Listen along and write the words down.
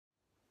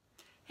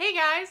Hey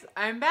guys,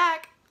 I'm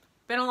back.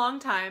 Been a long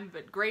time,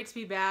 but great to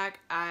be back.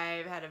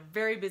 I've had a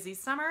very busy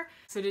summer.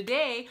 So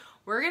today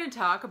we're going to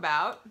talk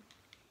about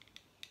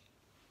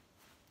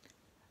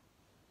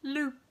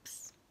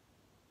loupes.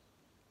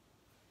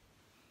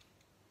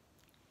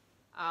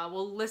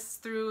 We'll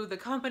list through the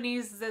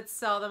companies that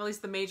sell them, at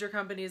least the major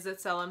companies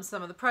that sell them,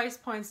 some of the price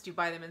points. Do you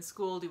buy them in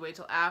school? Do you wait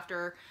till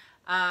after?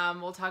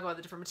 We'll talk about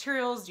the different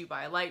materials. Do you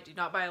buy a light? Do you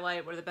not buy a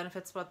light? What are the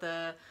benefits? What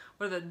are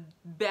the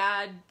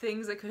bad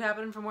things that could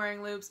happen from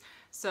wearing loupes?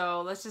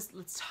 So let's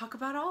talk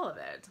about all of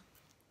it.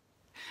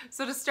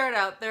 So to start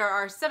out, there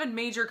are 7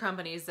 major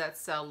companies that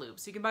sell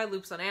loupes. You can buy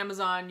loupes on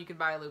Amazon. You can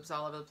buy loupes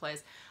all over the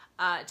place.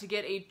 To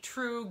get a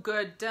true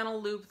good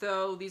dental loupe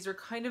though, these are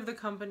kind of the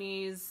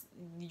companies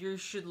you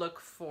should look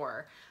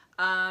for.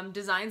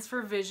 Designs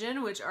for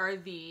Vision, which are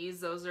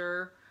these. Those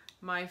are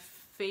my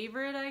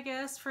favorite, I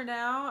guess, for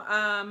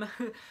now.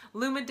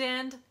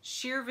 Lumadent,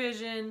 Sheer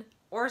Vision,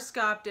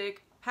 Oroscoptic,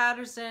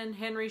 Patterson,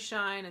 Henry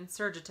Schein, and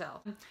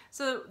Surgitel.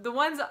 So the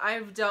ones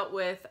I've dealt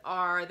with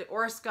are the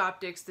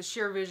Oroscoptics, the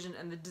Sheer Vision,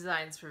 and the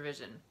Designs for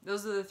Vision.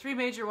 Those are the 3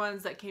 major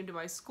ones that came to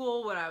my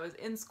school when I was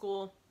in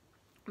school.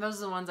 Those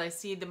are the ones I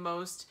see the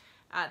most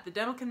at the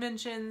dental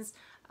conventions.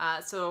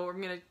 So we're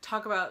going to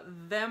talk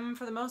about them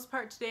for the most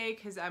part today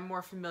because I'm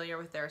more familiar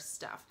with their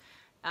stuff.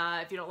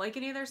 If you don't like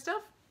any of their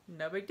stuff,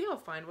 no big deal.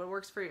 Find what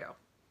works for you.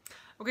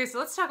 Okay, so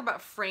let's talk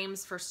about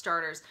frames for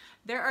starters.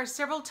 There are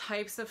several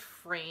types of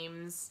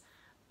frames.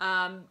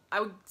 I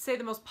would say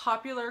the most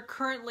popular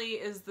currently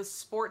is the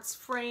sports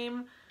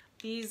frame.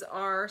 These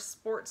are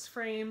sports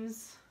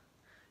frames.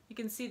 You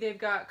can see they've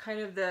got kind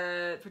of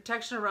the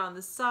protection around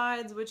the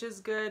sides, which is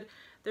good.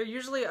 They're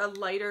usually a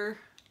lighter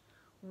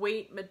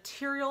weight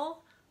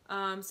material,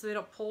 so they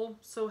don't pull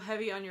so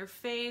heavy on your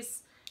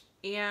face,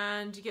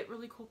 and you get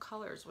really cool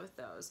colors with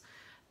those.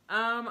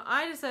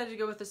 I decided to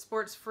go with the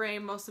sports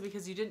frame mostly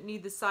because you didn't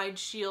need the side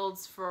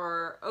shields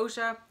for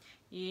OSHA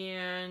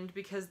and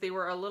because they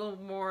were a little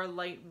more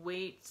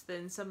lightweight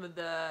than some of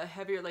the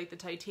heavier, like the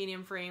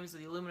titanium frames or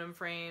the aluminum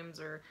frames,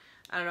 or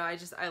I don't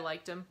know, I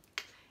liked them.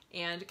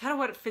 And kind of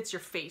what it fits your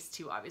face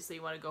too. Obviously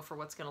you want to go for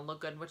what's going to look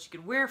good, what you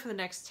can wear for the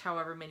next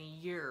however many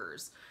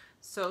years.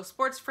 So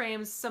sports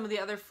frames, some of the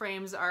other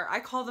frames are, I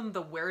call them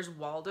the Where's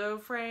Waldo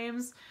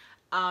frames.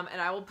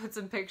 And I will put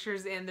some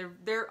pictures in.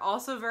 They're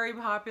also very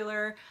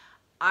popular.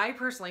 I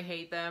personally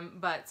hate them,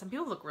 but some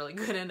people look really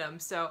good in them.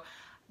 So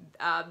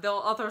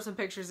I'll throw some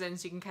pictures in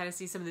so you can kind of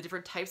see some of the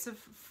different types of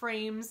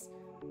frames.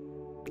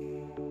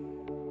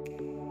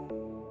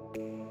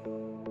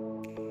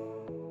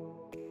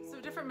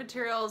 Different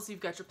materials, you've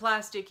got your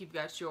plastic, you've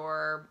got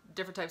your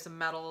different types of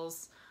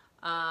metals,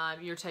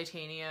 your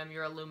titanium,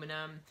 your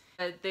aluminum.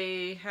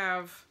 They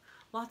have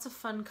lots of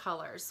fun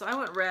colors. So I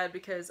went red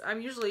because I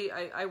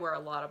wear a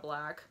lot of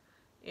black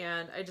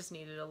and I just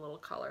needed a little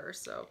color,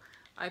 so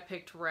I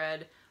picked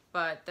red.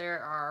 But there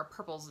are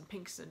purples and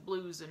pinks and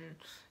blues and,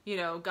 you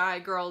know, guy,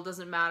 girl,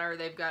 doesn't matter.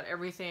 They've got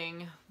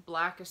everything.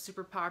 Black is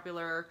super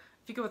popular.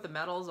 If you go with the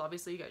metals,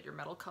 obviously you got your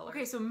metal color.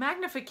 Okay, so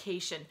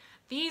magnification.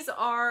 These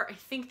are, I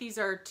think these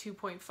are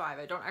 2.5.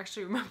 I don't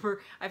actually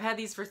remember. I've had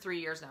these for 3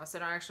 years now, so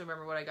I don't actually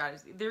remember what I got.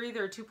 They're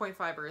either a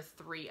 2.5 or a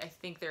 3. I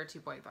think they're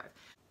 2.5.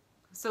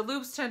 So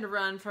loupes tend to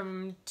run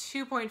from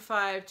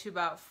 2.5 to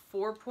about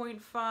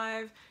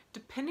 4.5,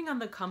 depending on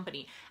the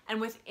company.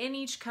 And within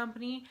each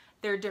company,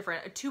 they're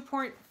different. A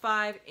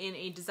 2.5 in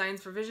a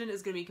Designs for Vision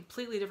is going to be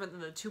completely different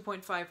than the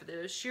 2.5 for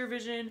the Sheer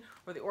Vision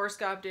or the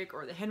Oroscoptic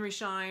or the Henry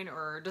Schein,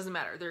 or it doesn't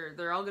matter.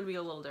 They're all going to be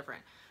a little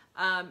different.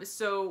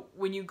 So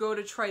when you go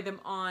to try them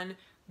on,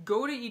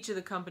 go to each of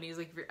the companies.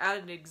 Like if you're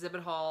at an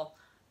exhibit hall,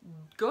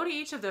 go to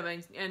each of them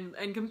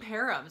and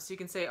compare them. So you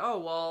can say, oh,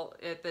 well,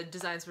 at the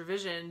Designs for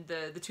Vision,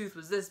 the tooth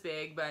was this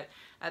big, but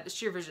at the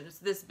Sheer Vision, it's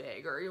this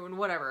big, or even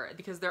whatever,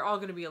 because they're all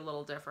going to be a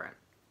little different.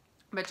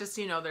 But just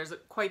so you know, there's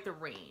quite the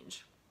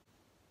range.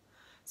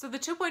 So the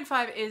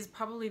 2.5 is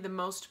probably the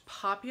most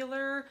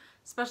popular,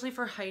 especially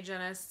for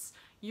hygienists.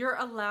 You're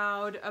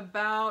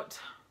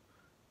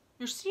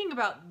seeing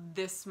about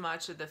this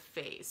much of the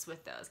face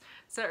with those.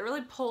 So it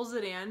really pulls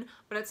it in,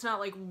 but it's not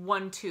like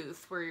one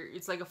tooth where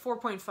it's like a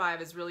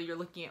 4.5 is really, you're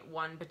looking at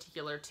one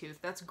particular tooth.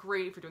 That's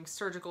great if you're doing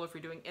surgical, if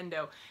you're doing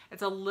endo.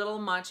 It's a little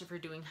much if you're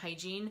doing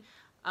hygiene.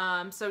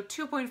 So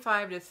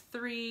 2.5 to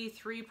 3,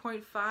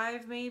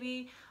 3.5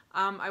 maybe.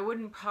 I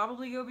wouldn't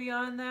probably go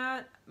beyond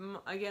that.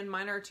 Again,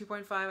 mine are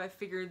 2.5. I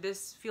figured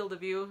this field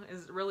of view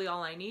is really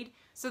all I need.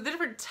 So the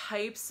different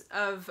types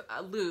of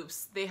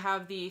loupes, they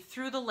have the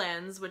through the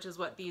lens, which is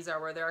what these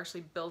are, where they're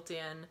actually built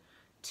in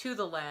to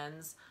the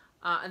lens.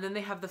 And then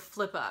they have the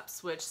flip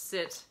ups, which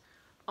sit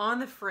on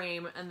the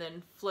frame and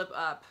then flip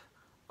up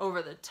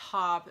over the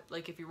top.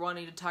 Like if you're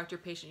wanting to talk to your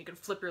patient, you can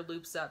flip your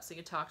loupes up so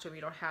you can talk to them.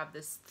 You don't have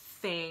this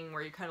thing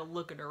where you're kind of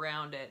looking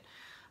around it.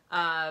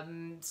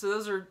 So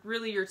those are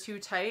really your 2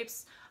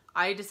 types.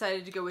 I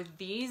decided to go with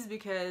these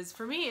because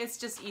for me it's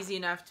just easy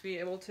enough to be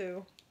able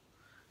to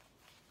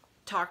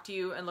talk to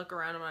you and look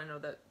around them. I know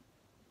that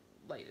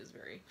light is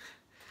very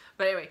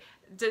But anyway,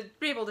 to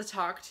be able to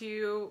talk to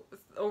you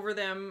over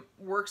them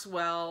works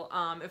well.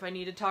 If I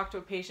need to talk to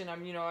a patient,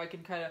 I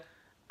can kind of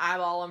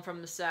eyeball them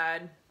from the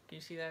side. Can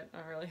you see that?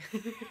 Not really.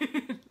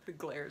 The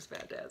glare is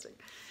fantastic.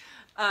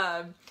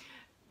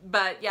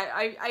 But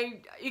yeah,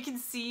 you can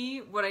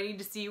see what I need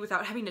to see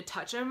without having to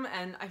touch them,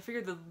 and I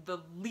figured the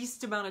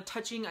least amount of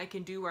touching I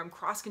can do where I'm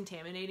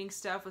cross-contaminating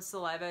stuff with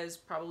saliva is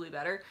probably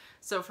better.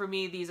 So for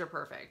me, these are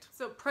perfect.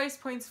 So price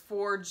points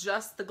for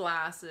just the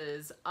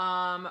glasses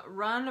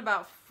run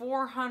about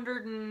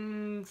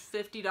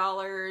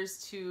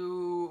 $450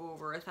 to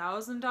over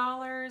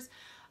 $1,000.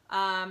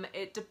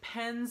 It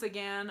depends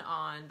again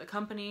on the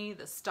company,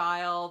 the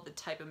style, the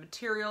type of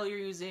material you're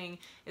using.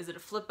 Is it a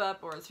flip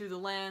up or through the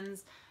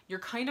lens? You're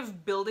kind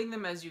of building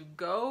them as you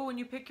go when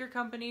you pick your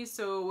company.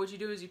 So what you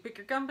do is you pick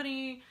your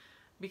company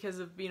because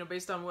of,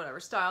 based on whatever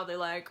style they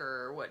like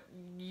or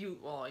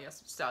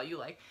style you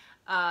like.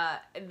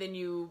 And then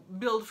you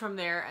build from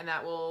there, and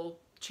that will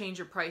change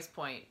your price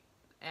point.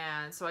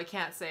 And so I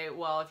can't say,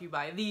 well, if you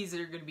buy these,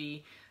 they're going to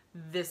be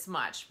this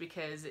much,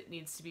 because it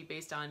needs to be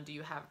based on, do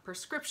you have a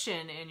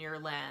prescription in your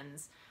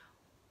lens?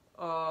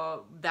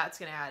 That's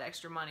going to add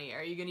extra money.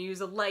 Are you going to use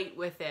a light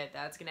with it?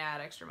 That's going to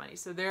add extra money.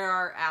 So there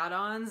are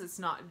add-ons. It's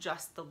not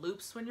just the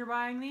loupes when you're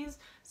buying these.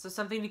 So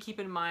something to keep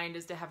in mind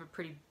is to have a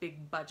pretty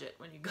big budget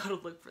when you go to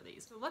look for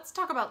these. So let's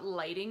talk about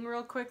lighting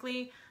real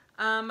quickly.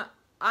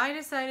 I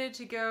decided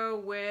to go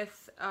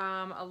with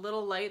a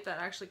little light that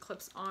actually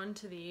clips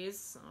onto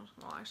these.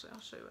 Well, actually,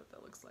 I'll show you what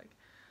that looks like.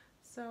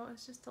 So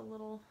it's just a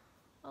little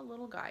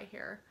guy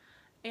here,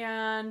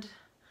 and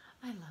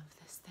I love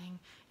this thing.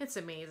 It's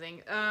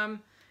amazing.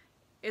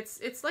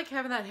 It's like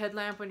having that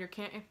headlamp when you're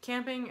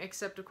camping,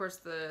 except of course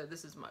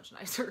this is much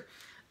nicer.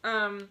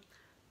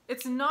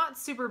 It's not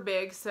super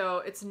big,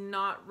 so it's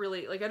not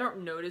really, like, I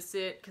don't notice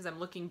it because I'm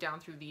looking down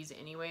through these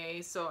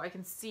anyway, so I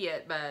can see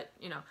it, but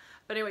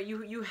but anyway,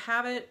 you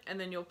have it, and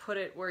then you'll put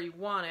it where you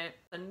want it.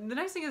 And the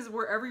nice thing is,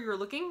 wherever you're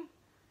looking,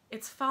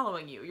 it's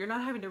following you. You're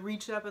not having to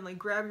reach up and like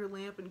grab your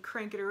lamp and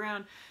crank it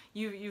around.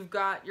 You've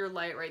got your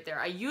light right there.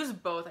 I use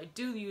both. I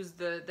do use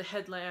the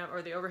headlamp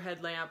or the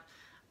overhead lamp,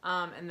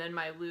 and then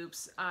my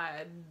loupes.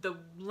 The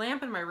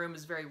lamp in my room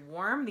is very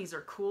warm. These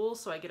are cool,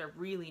 so I get a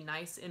really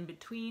nice in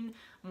between,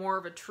 more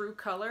of a true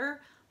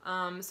color.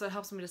 So it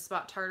helps me to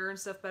spot tartar and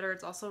stuff better.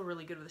 It's also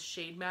really good with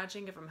shade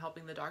matching if I'm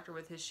helping the doctor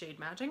with his shade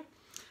matching.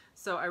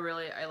 So I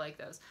like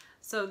those.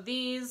 So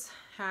these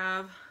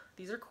are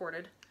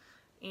corded,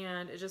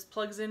 and it just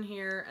plugs in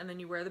here, and then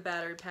you wear the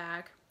battery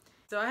pack.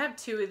 So I have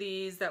two of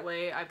these, that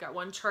way I've got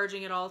one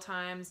charging at all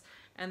times,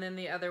 and then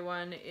the other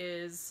one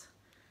is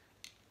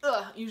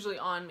usually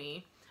on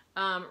me.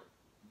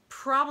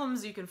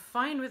 Problems you can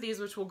find with these,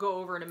 which we'll go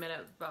over in a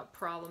minute about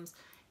problems,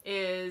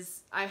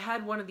 is I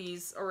had one of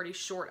these already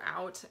short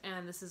out,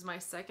 and this is my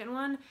second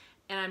one,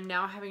 and I'm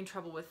now having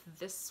trouble with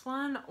this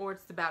one, or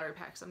it's the battery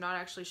pack. So I'm not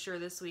actually sure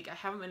this week. I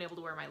haven't been able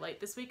to wear my light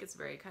this week. It's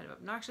very kind of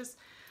obnoxious.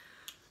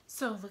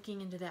 So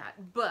looking into that,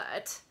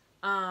 but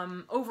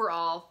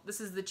overall,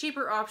 this is the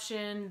cheaper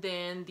option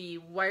than the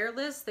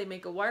wireless. They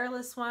make a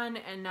wireless one,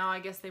 and now I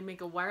guess they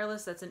make a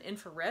wireless that's an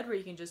infrared where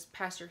you can just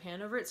pass your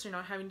hand over it, so you're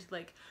not having to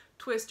like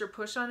twist or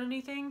push on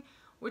anything,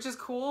 which is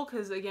cool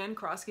because, again,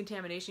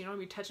 cross-contamination. You don't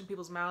want to be touching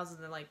people's mouths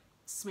and then like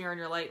smearing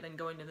your light and then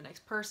going to the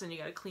next person. You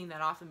got to clean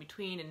that off in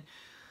between, and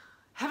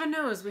heaven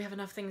knows we have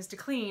enough things to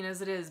clean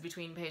as it is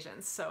between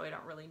patients, so I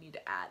don't really need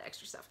to add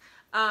extra stuff.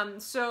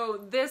 So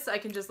this, I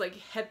can just like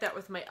hit that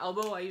with my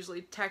elbow. I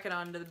usually tack it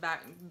onto the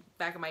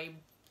back of my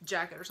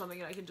jacket or something,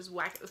 and I can just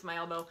whack it with my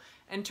elbow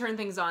and turn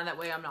things on. That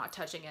way I'm not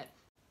touching it.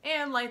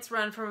 And lights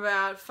run from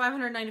about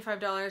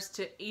 $595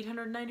 to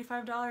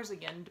 $895,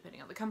 again,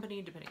 depending on the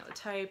company, depending on the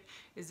type.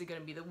 Is it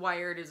going to be the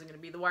wired? Is it going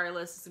to be the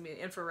wireless? Is it going to be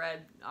the infrared?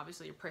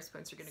 Obviously, your price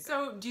points are going to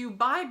go. So do you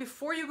buy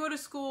before you go to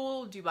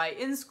school? Do you buy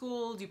in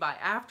school? Do you buy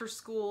after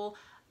school?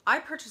 I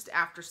purchased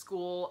after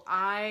school.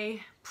 I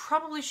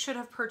probably should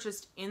have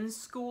purchased in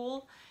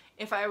school.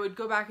 If I would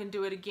go back and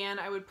do it again,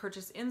 I would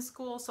purchase in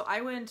school. So I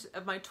went,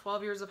 of my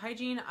 12 years of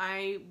hygiene,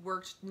 I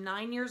worked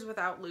 9 years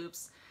without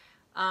loupes.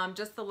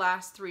 Just the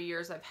last 3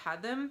 years I've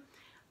had them.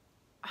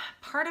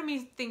 Part of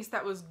me thinks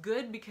that was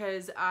good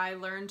because I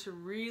learned to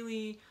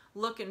really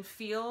look and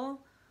feel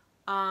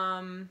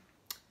and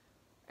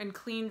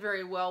clean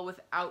very well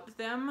without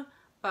them.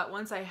 But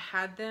once I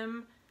had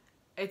them,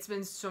 it's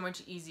been so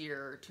much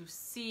easier to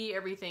see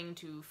everything,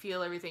 to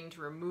feel everything,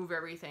 to remove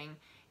everything.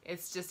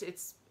 It's just,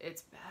 it's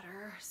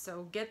better.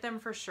 So get them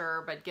for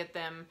sure, but get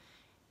them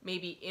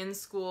maybe in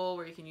school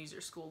where you can use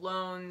your school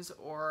loans,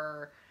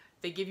 or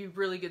they give you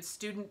really good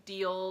student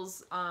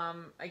deals.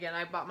 Again,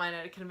 I bought mine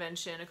at a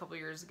convention a couple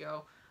years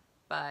ago,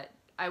 but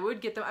I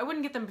would get them. I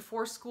wouldn't get them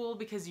before school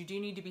because you do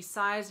need to be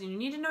sized and you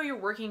need to know your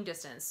working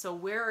distance. So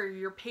where are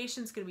your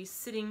patients going to be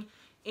sitting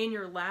in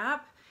your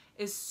lap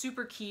is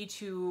super key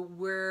to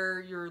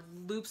where your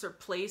loupes are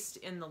placed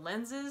in the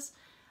lenses.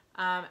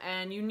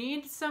 And you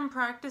need some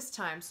practice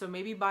time. So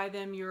maybe buy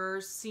them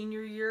your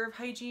senior year of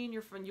hygiene,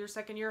 your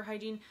second year of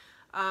hygiene.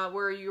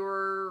 where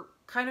you're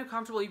kind of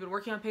comfortable, you've been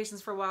working on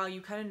patients for a while,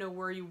 you kind of know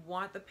where you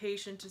want the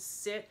patient to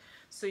sit,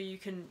 so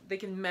they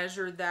can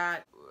measure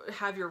that,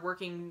 have your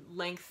working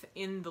length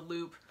in the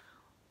loop,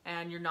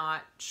 and you're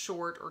not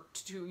short or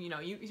too, you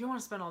don't want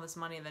to spend all this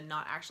money and then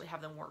not actually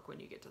have them work when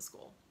you get to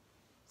school.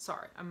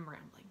 Sorry, I'm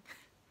rambling.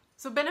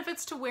 So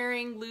benefits to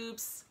wearing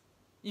loupes,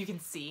 you can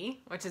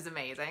see, which is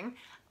amazing.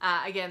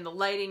 Again, the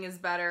lighting is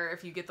better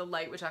if you get the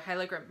light, which I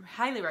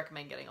highly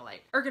recommend getting a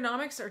light.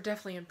 Ergonomics are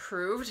definitely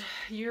improved.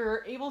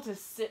 You're able to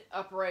sit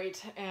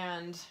upright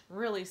and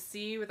really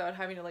see without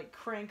having to like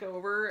crank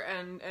over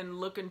and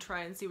look and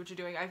try and see what you're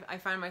doing. I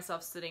find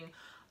myself sitting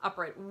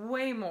upright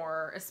way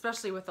more,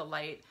 especially with the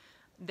light,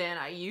 than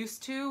I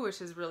used to, which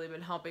has really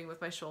been helping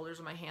with my shoulders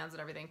and my hands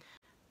and everything.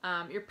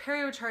 Your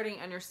perio charting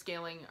and your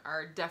scaling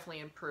are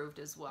definitely improved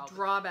as well.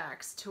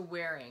 Drawbacks to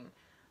wearing.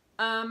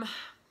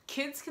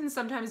 Kids can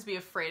sometimes be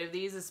afraid of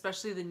these,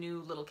 especially the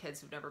new little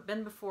kids who've never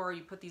been before.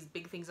 You put these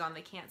big things on,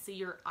 they can't see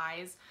your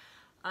eyes.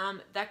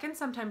 That can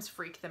sometimes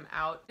freak them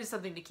out. It's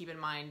something to keep in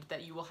mind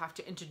that you will have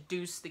to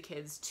introduce the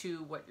kids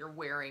to what you're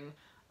wearing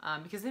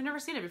because they've never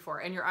seen it before,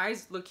 and your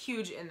eyes look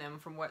huge in them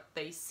from what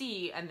they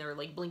see, and they're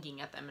like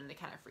blinking at them and it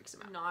kind of freaks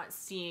them out. Not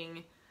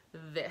seeing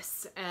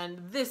this, and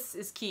this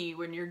is key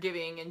when you're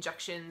giving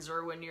injections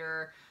or when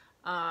you're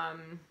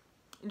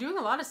doing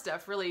a lot of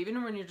stuff, really,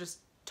 even when you're just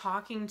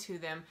talking to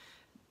them.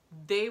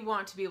 They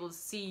want to be able to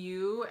see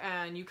you,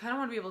 and you kind of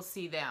want to be able to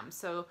see them.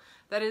 So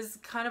that is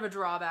kind of a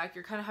drawback.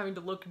 You're kind of having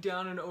to look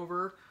down and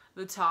over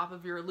the top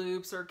of your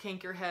loupes or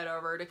kink your head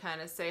over to kind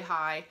of say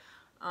hi.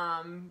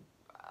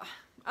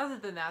 Other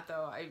than that,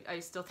 though, I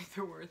still think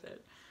they're worth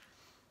it.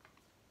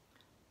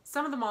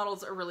 Some of the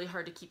models are really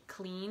hard to keep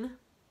clean.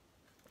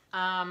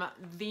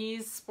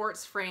 These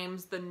sports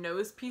frames, the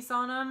nose piece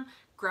on them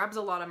grabs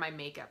a lot of my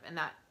makeup, and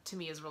that to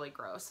me is really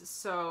gross.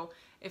 So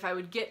if I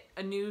would get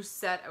a new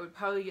set, I would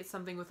probably get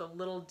something with a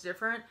little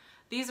different.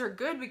 These are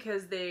good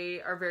because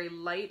they are very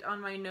light on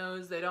my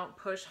nose. They don't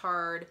push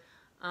hard.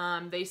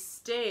 They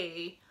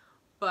stay,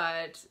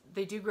 but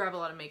they do grab a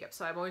lot of makeup.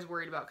 So I'm always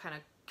worried about kind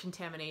of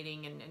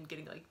contaminating and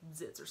getting like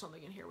zits or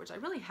something in here, which I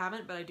really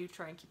haven't, but I do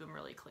try and keep them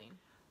really clean.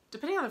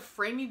 Depending on the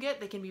frame you get,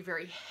 they can be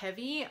very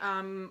heavy.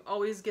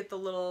 Always get the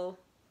little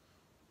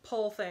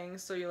pull thing,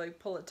 so you like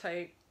pull it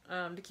tight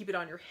to keep it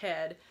on your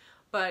head.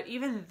 But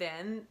even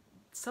then,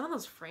 some of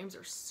those frames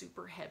are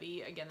super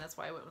heavy. Again, that's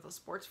why I went with a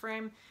sports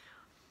frame.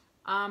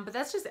 But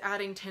that's just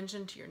adding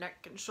tension to your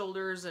neck and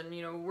shoulders, and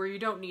where you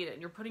don't need it.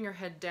 And you're putting your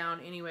head down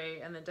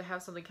anyway, and then to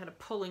have something kind of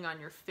pulling on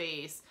your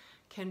face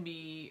can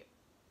be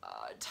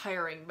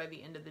tiring by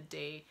the end of the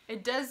day.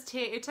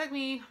 It took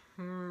me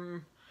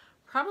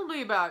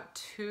probably about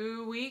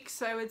 2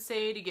 weeks, I would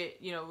say, to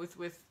get,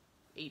 with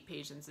 8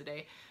 patients a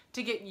day,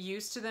 to get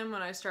used to them.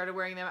 When I started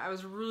wearing them, I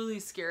was really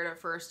scared at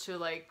first to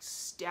like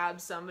stab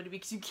somebody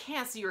because you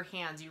can't see your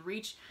hands.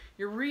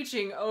 You're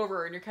reaching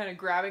over and you're kind of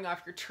grabbing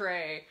off your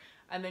tray,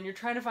 and then you're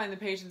trying to find the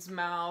patient's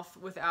mouth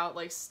without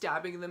like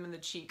stabbing them in the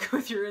cheek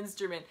with your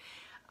instrument.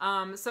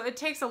 So it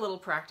takes a little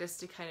practice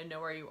to kind of know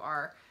where you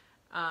are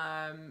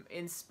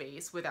in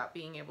space without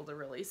being able to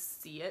really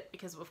see it,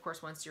 because of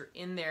course once you're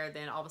in there,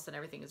 then all of a sudden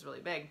everything is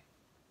really big.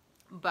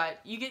 But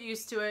you get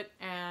used to it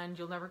and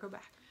you'll never go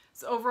back.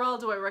 So overall,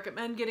 do I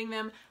recommend getting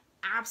them?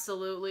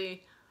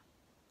 Absolutely.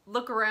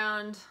 Look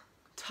around,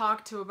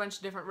 talk to a bunch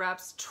of different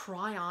reps,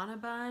 try on a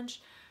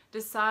bunch,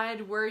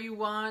 decide where you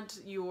want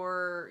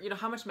your,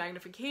 how much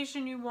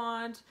magnification you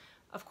want.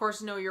 Of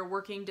course, know your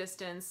working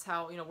distance,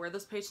 how, where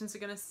those patients are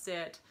going to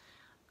sit,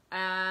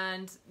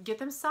 and get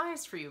them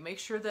sized for you. Make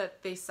sure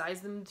that they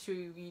size them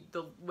to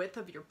the width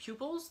of your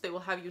pupils. They will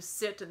have you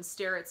sit and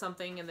stare at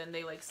something, and then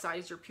they like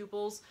size your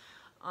pupils.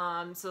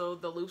 So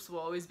the loupes will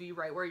always be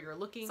right where you're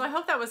looking. So I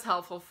hope that was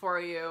helpful for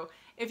you.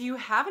 If you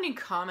have any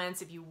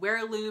comments, if you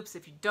wear loupes,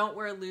 if you don't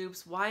wear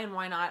loupes, why and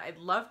why not, I'd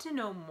love to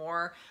know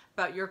more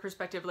about your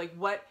perspective. Like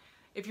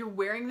if you're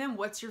wearing them,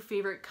 what's your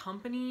favorite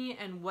company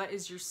and what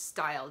is your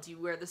style? Do you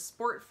wear the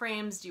sport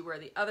frames? Do you wear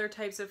the other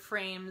types of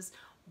frames?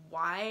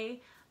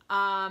 Why?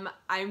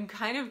 I'm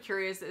kind of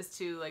curious as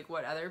to like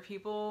what other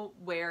people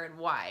wear and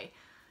why.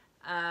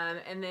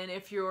 And then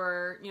if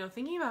you're,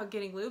 thinking about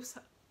getting loupes,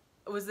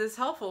 was this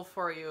helpful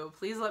for you?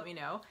 Please let me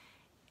know.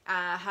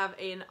 Have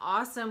an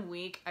awesome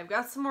week. I've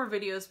got some more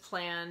videos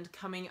planned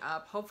coming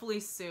up, hopefully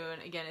soon.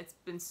 Again, it's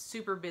been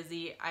super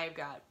busy. I've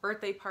got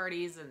birthday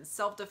parties and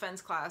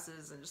self-defense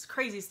classes and just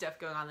crazy stuff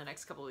going on the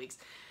next couple of weeks.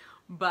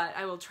 But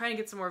I will try and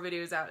get some more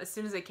videos out as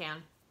soon as I can.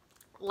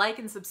 Like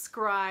and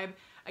subscribe.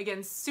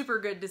 Again, super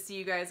good to see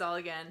you guys all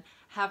again.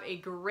 Have a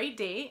great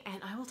day,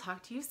 and I will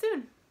talk to you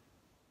soon.